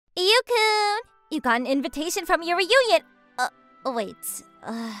Yu-kun! You got an invitation from your reunion! Wait,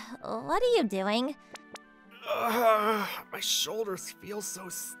 what are you doing? My shoulders feel so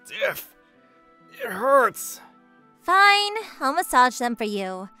stiff. It hurts. Fine, I'll massage them for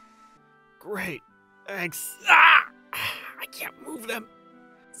you. Great, thanks. Ah! I can't move them.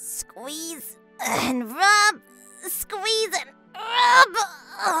 Squeeze and rub, squeeze and rub.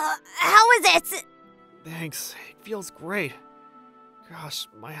 How is it? Thanks, it feels great. Gosh,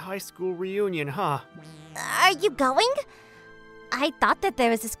 my high school reunion, huh? Are you going? I thought that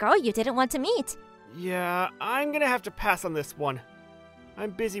there was this girl you didn't want to meet. Yeah, I'm gonna have to pass on this one.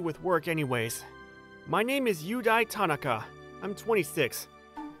 I'm busy with work anyways. My name is Yudai Tanaka. I'm 26.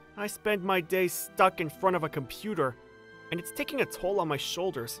 I spend my days stuck in front of a computer, and it's taking a toll on my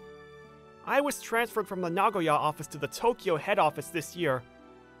shoulders. I was transferred from the Nagoya office to the Tokyo head office this year.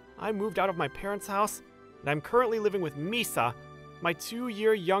 I moved out of my parents' house, and I'm currently living with Misa, my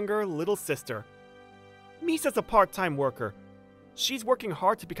 2-year younger little sister. Misa's a part-time worker. She's working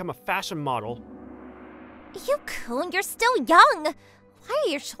hard to become a fashion model. Yu-kun, you're still young. Why are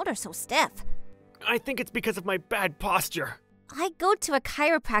your shoulders so stiff? I think it's because of my bad posture. I go to a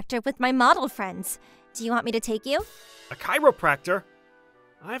chiropractor with my model friends. Do you want me to take you? A chiropractor?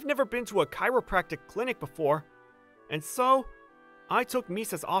 I've never been to a chiropractic clinic before, and so I took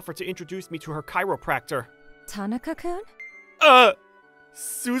Misa's offer to introduce me to her chiropractor. Tanaka-kun?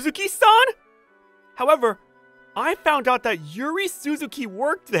 Suzuki-san? However, I found out that Yuri Suzuki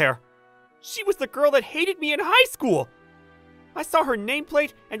worked there. She was the girl that hated me in high school. I saw her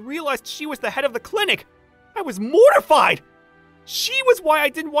nameplate and realized she was the head of the clinic. I was mortified. She was why I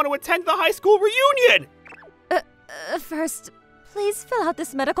didn't want to attend the high school reunion. First, please fill out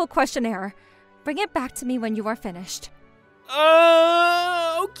this medical questionnaire. Bring it back to me when you are finished.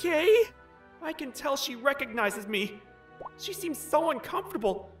 Okay. I can tell she recognizes me. She seems so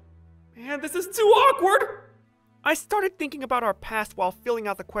uncomfortable. Man, this is too awkward. I started thinking about our past while filling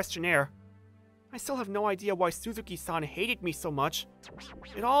out the questionnaire. I still have no idea why Suzuki-san hated me so much.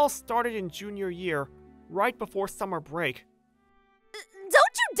 It all started in junior year, right before summer break. Don't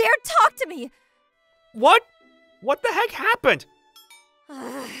you dare talk to me! What? What the heck happened?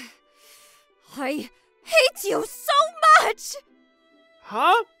 I hate you so much!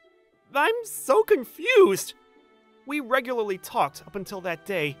 Huh? I'm so confused. We regularly talked up until that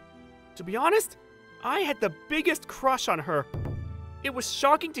day. To be honest, I had the biggest crush on her. It was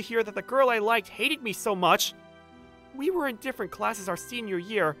shocking to hear that the girl I liked hated me so much. We were in different classes our senior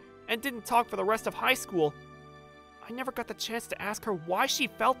year and didn't talk for the rest of high school. I never got the chance to ask her why she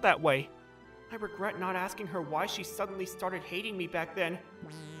felt that way. I regret not asking her why she suddenly started hating me back then.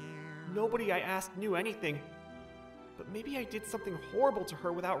 Nobody I asked knew anything. But maybe I did something horrible to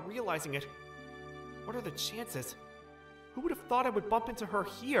her without realizing it. What are the chances? Who would have thought I would bump into her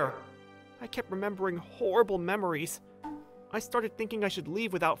here? I kept remembering horrible memories. I started thinking I should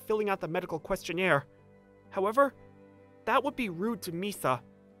leave without filling out the medical questionnaire. However, that would be rude to Misa.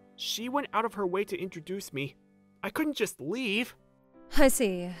 She went out of her way to introduce me. I couldn't just leave. I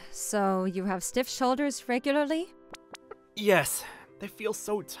see. So you have stiff shoulders regularly? Yes, they feel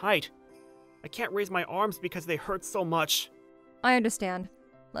so tight. I can't raise my arms because they hurt so much. I understand.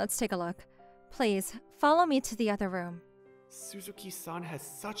 Let's take a look. Please, follow me to the other room. Suzuki-san has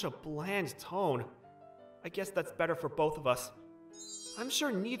such a bland tone. I guess that's better for both of us. I'm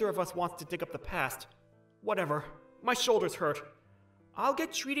sure neither of us wants to dig up the past. Whatever, my shoulders hurt. I'll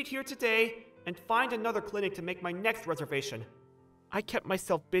get treated here today and find another clinic to make my next reservation. I kept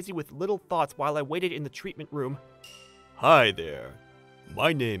myself busy with little thoughts while I waited in the treatment room. Hi there.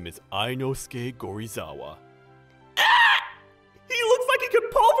 My name is Ainosuke Gorizawa. Ah! He looks like he could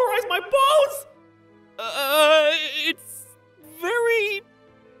pulverize my bones! It's very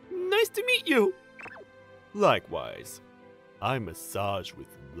nice to meet you. Likewise, I massage with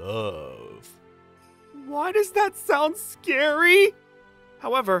love. Why does that sound scary?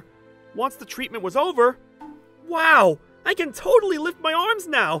 However, once the treatment was over, wow, I can totally lift my arms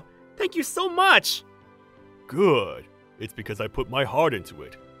now. Thank you so much. Good. It's because I put my heart into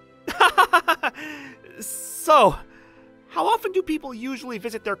it. So, how often do people usually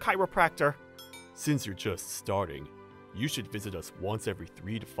visit their chiropractor? Since you're just starting, you should visit us once every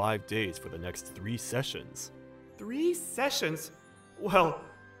 3 to 5 days for the next 3 sessions. 3 sessions? Well,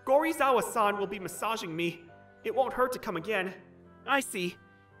 Gorizawa-san will be massaging me. It won't hurt to come again. I see.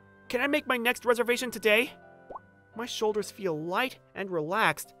 Can I make my next reservation today? My shoulders feel light and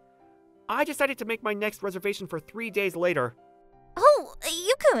relaxed. I decided to make my next reservation for 3 days later. Oh,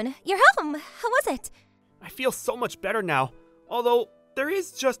 Yu-kun, you're home. How was it? I feel so much better now, although there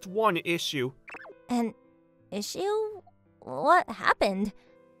is just one issue. An issue? What happened?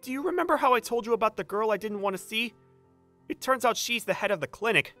 Do you remember how I told you about the girl I didn't want to see? It turns out she's the head of the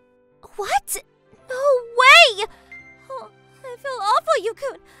clinic. What? No way! Oh, I feel awful,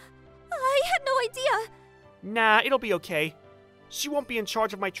 Yukun. I had no idea. Nah, it'll be okay. She won't be in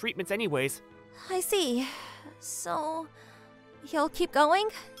charge of my treatments anyways. I see. So, you'll keep going?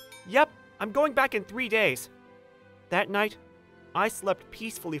 Yep, I'm going back in 3 days. That night, I slept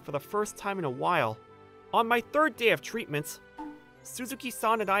peacefully for the first time in a while. On my 3rd day of treatments,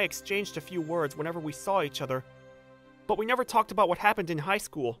 Suzuki-san and I exchanged a few words whenever we saw each other, but we never talked about what happened in high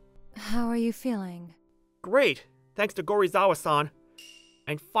school. How are you feeling? Great, thanks to Gorizawa-san.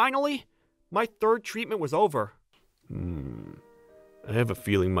 And finally, my 3rd treatment was over. I have a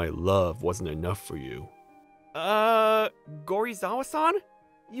feeling my love wasn't enough for you. Gorizawa-san?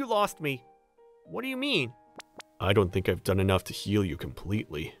 You lost me. What do you mean? I don't think I've done enough to heal you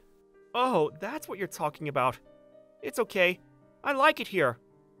completely. Oh, that's what you're talking about. It's okay. I like it here.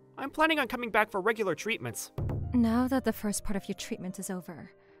 I'm planning on coming back for regular treatments. Now that the first part of your treatment is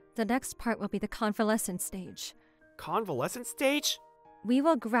over, the next part will be the convalescent stage. Convalescent stage? We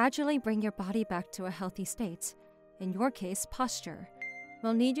will gradually bring your body back to a healthy state. In your case, posture.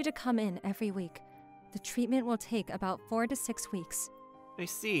 We'll need you to come in every week. The treatment will take about 4 to 6 weeks. I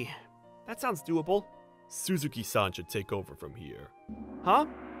see. That sounds doable. Suzuki-san should take over from here. Huh?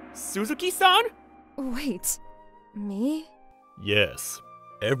 Suzuki-san? Wait, me? Yes.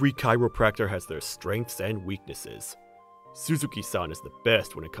 Every chiropractor has their strengths and weaknesses. Suzuki-san is the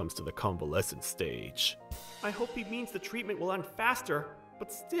best when it comes to the convalescent stage. I hope he means the treatment will end faster,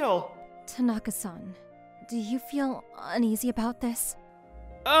 but still... Tanaka-san, do you feel uneasy about this?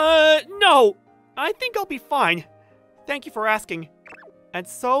 No! I think I'll be fine. Thank you for asking. And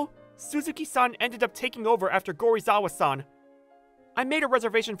so, Suzuki-san ended up taking over after Gorizawa-san. I made a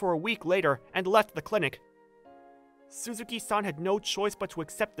reservation for a week later and left the clinic. Suzuki-san had no choice but to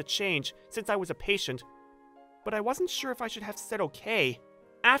accept the change since I was a patient, but I wasn't sure if I should have said okay.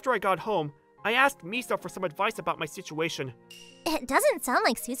 After I got home, I asked Misa for some advice about my situation. It doesn't sound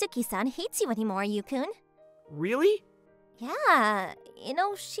like Suzuki-san hates you anymore, Yukun. Really? Yeah,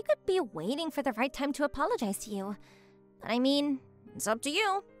 she could be waiting for the right time to apologize to you. But I mean, it's up to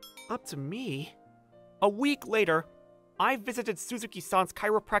you. Up to me? A week later, I visited Suzuki-san's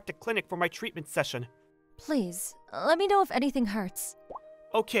chiropractic clinic for my treatment session. Please, let me know if anything hurts.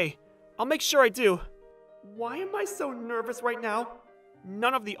 Okay, I'll make sure I do. Why am I so nervous right now?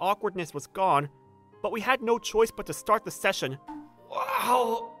 None of the awkwardness was gone, but we had no choice but to start the session.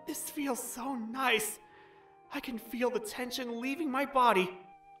 Wow, this feels so nice. I can feel the tension leaving my body.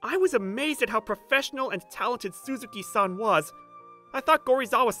 I was amazed at how professional and talented Suzuki-san was. I thought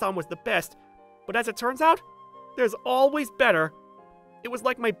Gorizawa-san was the best, but as it turns out, there's always better. It was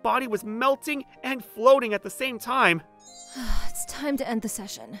like my body was melting and floating at the same time. It's time to end the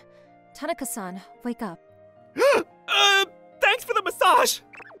session. Tanaka-san, wake up. Thanks for the massage!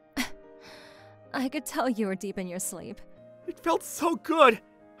 I could tell you were deep in your sleep. It felt so good.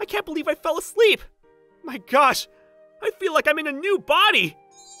 I can't believe I fell asleep. My gosh, I feel like I'm in a new body.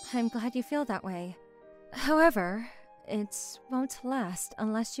 I'm glad you feel that way. However, it won't last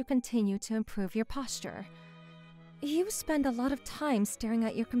unless you continue to improve your posture. You spend a lot of time staring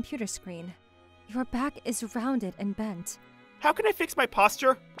at your computer screen. Your back is rounded and bent. How can I fix my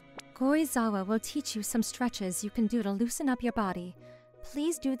posture? Gorizawa will teach you some stretches you can do to loosen up your body.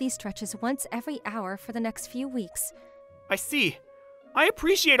 Please do these stretches once every hour for the next few weeks. I see. I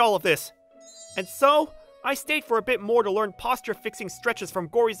appreciate all of this. And so, I stayed for a bit more to learn posture-fixing stretches from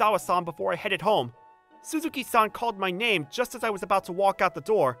Gorizawa-san before I headed home. Suzuki-san called my name just as I was about to walk out the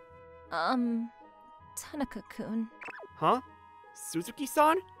door. Tanaka-kun. Huh?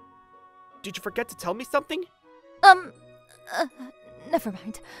 Suzuki-san? Did you forget to tell me something? Never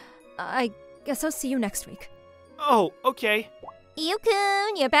mind. I guess I'll see you next week. Oh, okay. Yukun,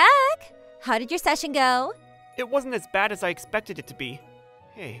 you're back. How did your session go? It wasn't as bad as I expected it to be.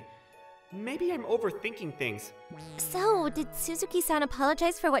 Hey, maybe I'm overthinking things. So, did Suzuki-san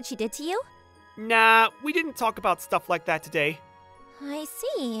apologize for what she did to you? Nah, we didn't talk about stuff like that today. I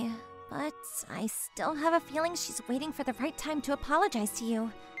see. But I still have a feeling she's waiting for the right time to apologize to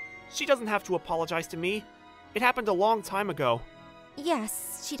you. She doesn't have to apologize to me. It happened a long time ago.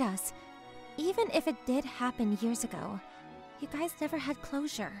 Yes, she does. Even if it did happen years ago, you guys never had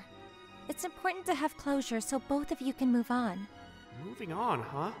closure. It's important to have closure so both of you can move on. Moving on,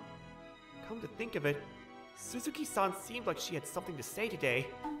 huh? Come to think of it, Suzuki-san seemed like she had something to say today.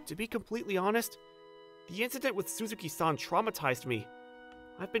 To be completely honest, the incident with Suzuki-san traumatized me.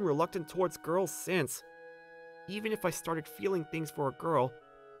 I've been reluctant towards girls since. Even if I started feeling things for a girl,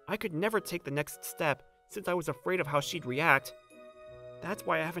 I could never take the next step since I was afraid of how she'd react. That's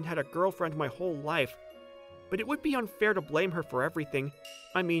why I haven't had a girlfriend my whole life. But it would be unfair to blame her for everything.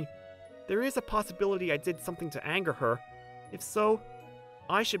 I mean, there is a possibility I did something to anger her. If so,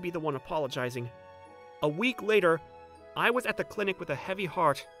 I should be the one apologizing. A week later, I was at the clinic with a heavy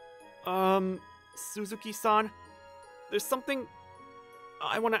heart. Suzuki-san, there's something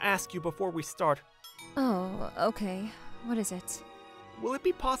I want to ask you before we start. Oh, okay. What is it? Will it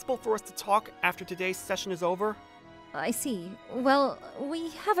be possible for us to talk after today's session is over? I see. Well, we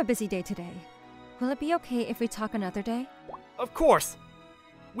have a busy day today. Will it be okay if we talk another day? Of course!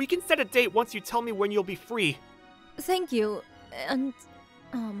 We can set a date once you tell me when you'll be free. Thank you. And,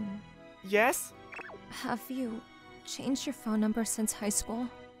 Yes? have you changed your phone number since high school?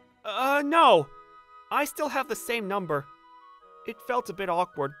 No! I still have the same number. It felt a bit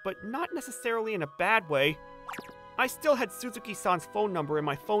awkward, but not necessarily in a bad way. I still had Suzuki-san's phone number in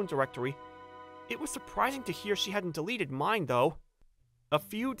my phone directory. It was surprising to hear she hadn't deleted mine, though. A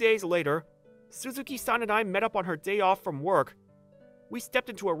few days later, Suzuki-san and I met up on her day off from work. We stepped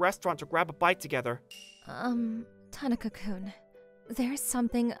into a restaurant to grab a bite together. Tanaka-kun, there's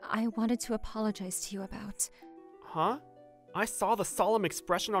something I wanted to apologize to you about. Huh? I saw the solemn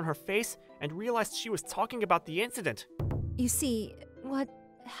expression on her face and realized she was talking about the incident. You see, what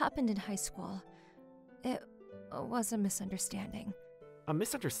happened in high school, it was a misunderstanding. A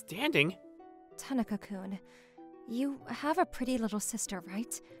misunderstanding? Tanaka-kun, you have a pretty little sister,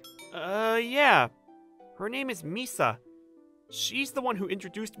 right? Yeah. Her name is Misa. She's the one who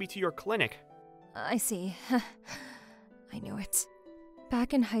introduced me to your clinic. I see. I knew it.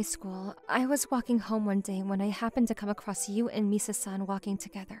 Back in high school, I was walking home one day when I happened to come across you and Misa-san walking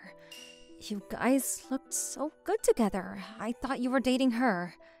together. You guys looked so good together. I thought you were dating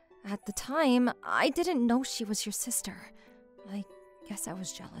her. At the time, I didn't know she was your sister. I guess I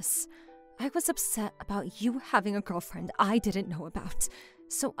was jealous. I was upset about you having a girlfriend I didn't know about.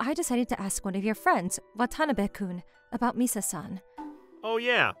 So I decided to ask one of your friends, Watanabe-kun, about Misa-san. Oh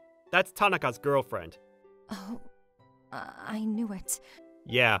yeah, that's Tanaka's girlfriend. Oh, I knew it.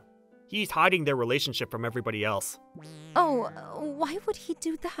 Yeah, he's hiding their relationship from everybody else. Oh, why would he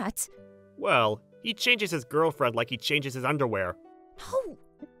do that? Well, he changes his girlfriend like he changes his underwear. No,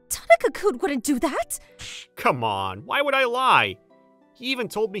 Tanaka-kun wouldn't do that! Come on, why would I lie? He even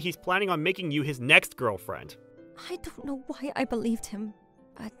told me he's planning on making you his next girlfriend. I don't know why I believed him,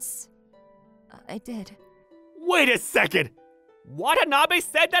 but I did. Wait a second! Watanabe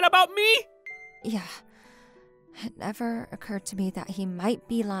said that about me?! Yeah. It never occurred to me that he might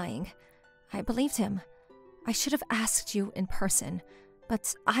be lying. I believed him. I should have asked you in person,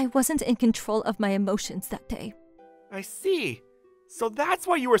 but I wasn't in control of my emotions that day. I see. So that's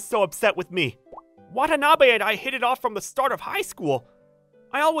why you were so upset with me. Watanabe and I hit it off from the start of high school.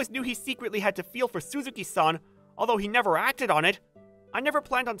 I always knew he secretly had to feel for Suzuki-san, although he never acted on it. I never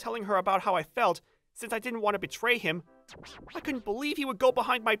planned on telling her about how I felt, since I didn't want to betray him. I couldn't believe he would go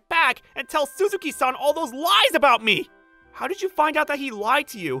behind my back and tell Suzuki-san all those lies about me! How did you find out that he lied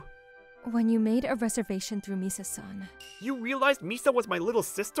to you? When you made a reservation through Misa-san. You realized Misa was my little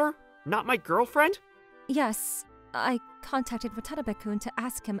sister, not my girlfriend? Yes, I contacted Watanabe-kun to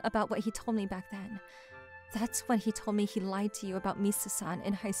ask him about what he told me back then. That's when he told me he lied to you about Misa-san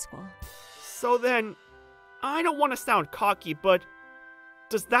in high school. So then, I don't want to sound cocky, but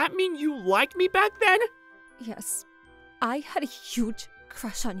does that mean you liked me back then? Yes. I had a huge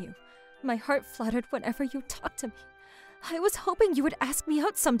crush on you. My heart fluttered whenever you talked to me. I was hoping you would ask me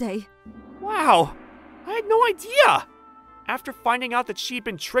out someday. Wow, I had no idea! After finding out that she'd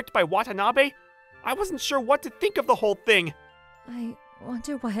been tricked by Watanabe, I wasn't sure what to think of the whole thing. I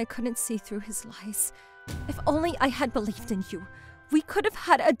wonder why I couldn't see through his lies. If only I had believed in you, we could have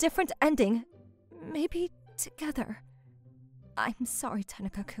had a different ending. Maybe together. I'm sorry,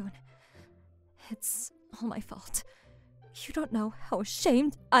 Tanaka-kun. It's all my fault. You don't know how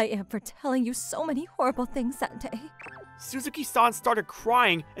ashamed I am for telling you so many horrible things that day. Suzuki-san started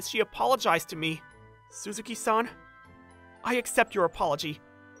crying as she apologized to me. Suzuki-san, I accept your apology.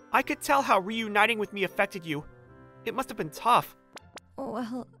 I could tell how reuniting with me affected you. It must have been tough.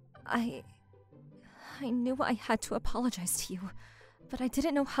 Well, I knew I had to apologize to you, but I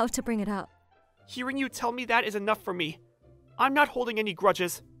didn't know how to bring it up. Hearing you tell me that is enough for me. I'm not holding any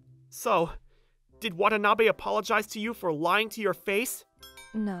grudges. So, did Watanabe apologize to you for lying to your face?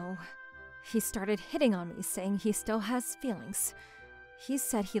 No. He started hitting on me, saying he still has feelings. He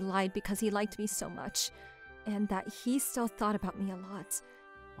said he lied because he liked me so much, and that he still thought about me a lot.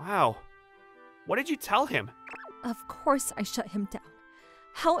 Wow. What did you tell him? Of course I shut him down.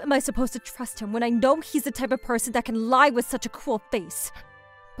 How am I supposed to trust him when I know he's the type of person that can lie with such a cruel face?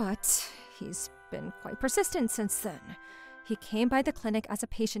 But he's been quite persistent since then. He came by the clinic as a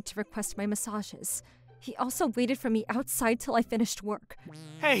patient to request my massages. He also waited for me outside till I finished work.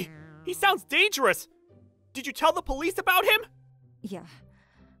 Hey, he sounds dangerous! Did you tell the police about him? Yeah.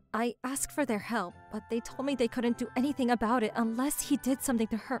 I asked for their help, but they told me they couldn't do anything about it unless he did something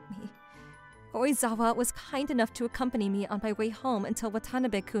to hurt me. Orizawa was kind enough to accompany me on my way home until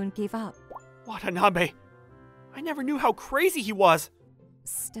Watanabe-kun gave up. Watanabe. I never knew how crazy he was.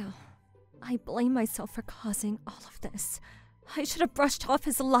 Still, I blame myself for causing all of this. I should have brushed off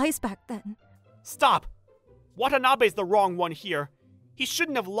his lies back then. Stop! Watanabe's the wrong one here. He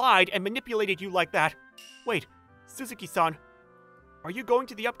shouldn't have lied and manipulated you like that. Wait, Suzuki-san, are you going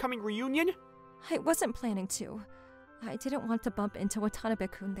to the upcoming reunion? I wasn't planning to. I didn't want to bump into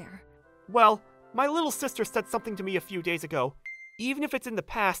Watanabe-kun there. Well, my little sister said something to me a few days ago. Even if it's in the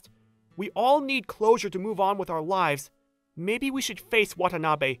past, we all need closure to move on with our lives. Maybe we should face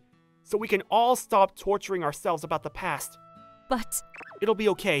Watanabe, so we can all stop torturing ourselves about the past. But... It'll be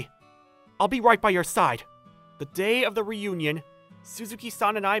okay. I'll be right by your side. The day of the reunion,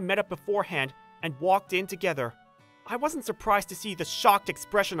 Suzuki-san and I met up beforehand and walked in together. I wasn't surprised to see the shocked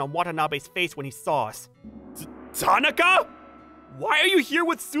expression on Watanabe's face when he saw us. Tanaka? Why are you here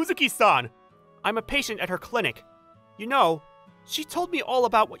with Suzuki-san? I'm a patient at her clinic. You know, she told me all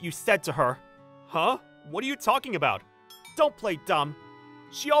about what you said to her. Huh? What are you talking about? Don't play dumb.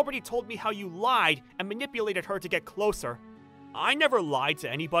 She already told me how you lied and manipulated her to get closer. I never lied to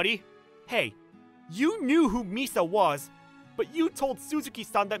anybody. Hey, you knew who Misa was, but you told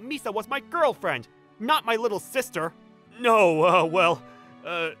Suzuki-san that Misa was my girlfriend, not my little sister. No,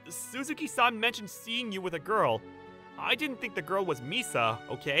 Suzuki-san mentioned seeing you with a girl. I didn't think the girl was Misa,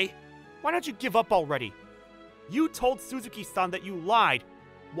 okay? Why don't you give up already? You told Suzuki-san that you lied.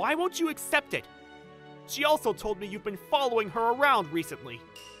 Why won't you accept it? She also told me you've been following her around recently.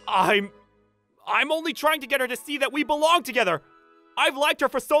 I'm only trying to get her to see that we belong together. I've liked her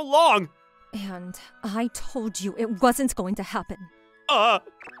for so long. And I told you it wasn't going to happen.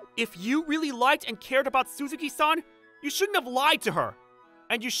 If you really liked and cared about Suzuki-san, you shouldn't have lied to her.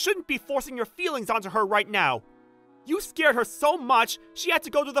 And you shouldn't be forcing your feelings onto her right now. You scared her so much, she had to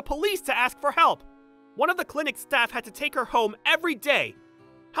go to the police to ask for help. One of the clinic staff had to take her home every day.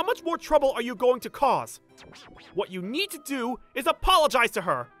 How much more trouble are you going to cause? What you need to do is apologize to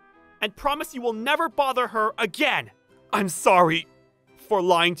her and promise you will never bother her again. I'm sorry for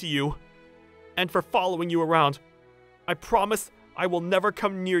lying to you and for following you around. I promise I will never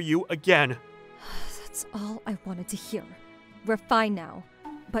come near you again. That's all I wanted to hear. We're fine now,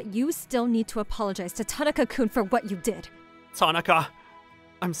 but you still need to apologize to Tanaka-kun for what you did. Tanaka,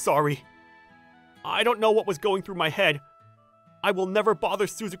 I'm sorry. I don't know what was going through my head. I will never bother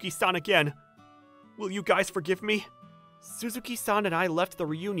Suzuki-san again. Will you guys forgive me? Suzuki-san and I left the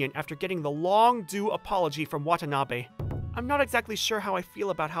reunion after getting the long-due apology from Watanabe. I'm not exactly sure how I feel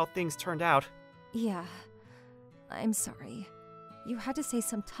about how things turned out. Yeah, I'm sorry. You had to say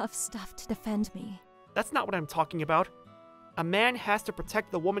some tough stuff to defend me. That's not what I'm talking about. A man has to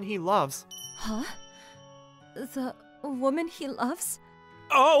protect the woman he loves. Huh? The woman he loves?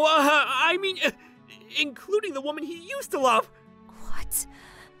 Oh, I mean, including the woman he used to love. What?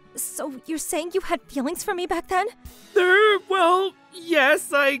 So you're saying you had feelings for me back then? Well,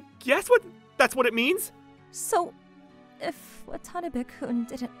 yes, I guess that's what it means. So, if Watanabe-kun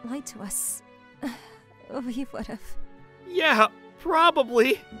didn't lie to us, we would've... Yeah,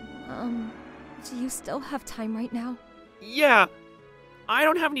 probably. Do you still have time right now? Yeah. I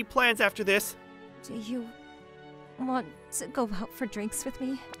don't have any plans after this. Do you want to go out for drinks with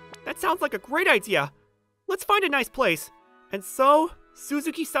me? That sounds like a great idea. Let's find a nice place. And so,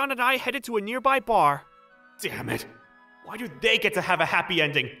 Suzuki-san and I headed to a nearby bar. Damn it. Why do they get to have a happy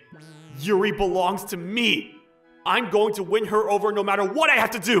ending? Yuri belongs to me. I'm going to win her over no matter what I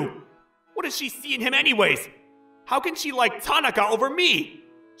have to do. What does she see in him anyways? How can she like Tanaka over me?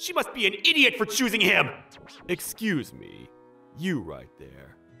 She must be an idiot for choosing him. Excuse me. You right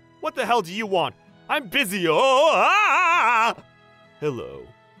there. What the hell do you want? I'm busy. Oh, Hello.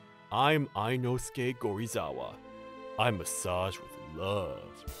 I'm Ainosuke Gorizawa. I massage with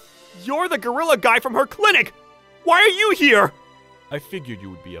love. You're the gorilla guy from her clinic. Why are you here? I figured you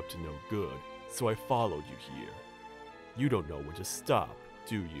would be up to no good, so I followed you here. You don't know when to stop,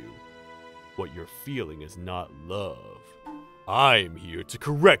 do you? What you're feeling is not love. I'm here to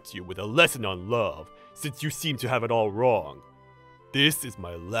correct you with a lesson on love, since you seem to have it all wrong. This is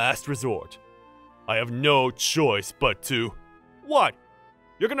my last resort. I have no choice but to... What?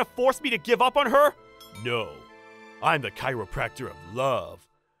 You're gonna force me to give up on her? No. I'm the chiropractor of love.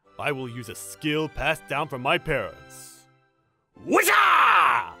 I will use a skill passed down from my parents.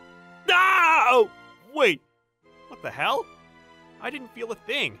 Witcha! No! Wait, what the hell? I didn't feel a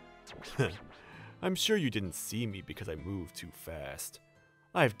thing. I'm sure you didn't see me because I moved too fast.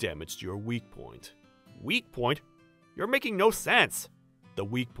 I've damaged your weak point. Weak point? You're making no sense. The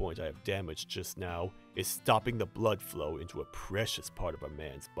weak point I have damaged just now is stopping the blood flow into a precious part of a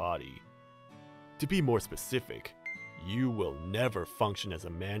man's body. To be more specific, you will never function as a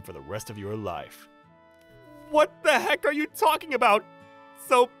man for the rest of your life. What the heck are you talking about?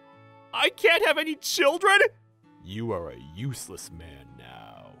 So, I can't have any children? You are a useless man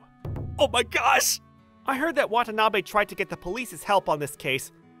now. Oh my gosh! I heard that Watanabe tried to get the police's help on this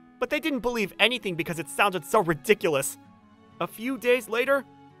case, but they didn't believe anything because it sounded so ridiculous. A few days later,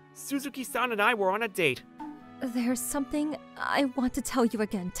 Suzuki-san and I were on a date. There's something I want to tell you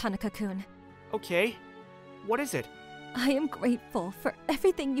again, Tanaka-kun. Okay, what is it? I am grateful for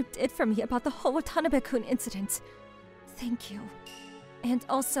everything you did for me about the whole Watanabe-kun incident. Thank you. And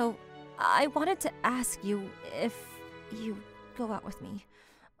also, I wanted to ask you if you go out with me.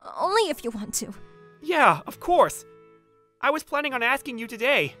 Only if you want to. Yeah, of course. I was planning on asking you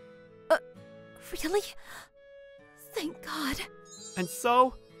today. Really? Thank God. And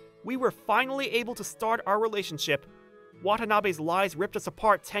so, we were finally able to start our relationship. Watanabe's lies ripped us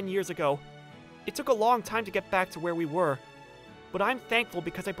apart 10 years ago. It took a long time to get back to where we were. But I'm thankful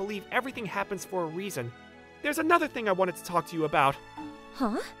because I believe everything happens for a reason. There's another thing I wanted to talk to you about.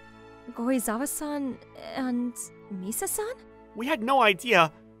 Huh? Gorizawa-san and Misa-san? We had no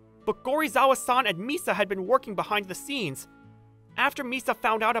idea, but Gorizawa-san and Misa had been working behind the scenes. After Misa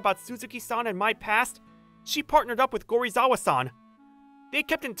found out about Suzuki-san and my past, she partnered up with Gorizawa-san. They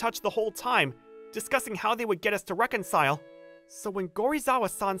kept in touch the whole time, discussing how they would get us to reconcile. So when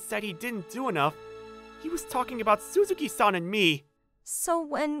Gorizawa-san said he didn't do enough, he was talking about Suzuki-san and me. So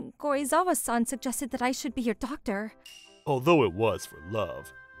when Gorizawa-san suggested that I should be your doctor... Although it was for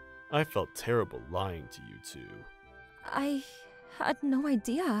love, I felt terrible lying to you two. I had no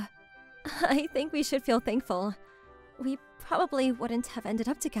idea. I think we should feel thankful. We probably wouldn't have ended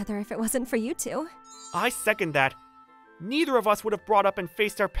up together if it wasn't for you two. I second that. Neither of us would have brought up and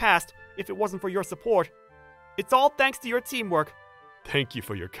faced our past if it wasn't for your support. It's all thanks to your teamwork. Thank you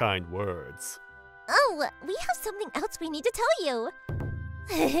for your kind words. Oh, we have something else we need to tell you.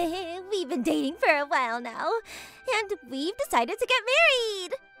 We've been dating for a while now, and we've decided to get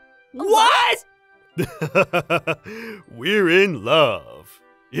married. What? We're in love.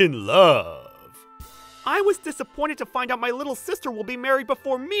 In love. I was disappointed to find out my little sister will be married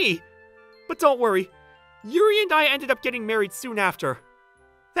before me. But don't worry, Yuri and I ended up getting married soon after.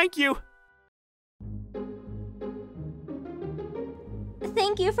 Thank you.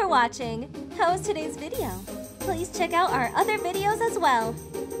 Thank you for watching. How was today's video? Please check out our other videos as well.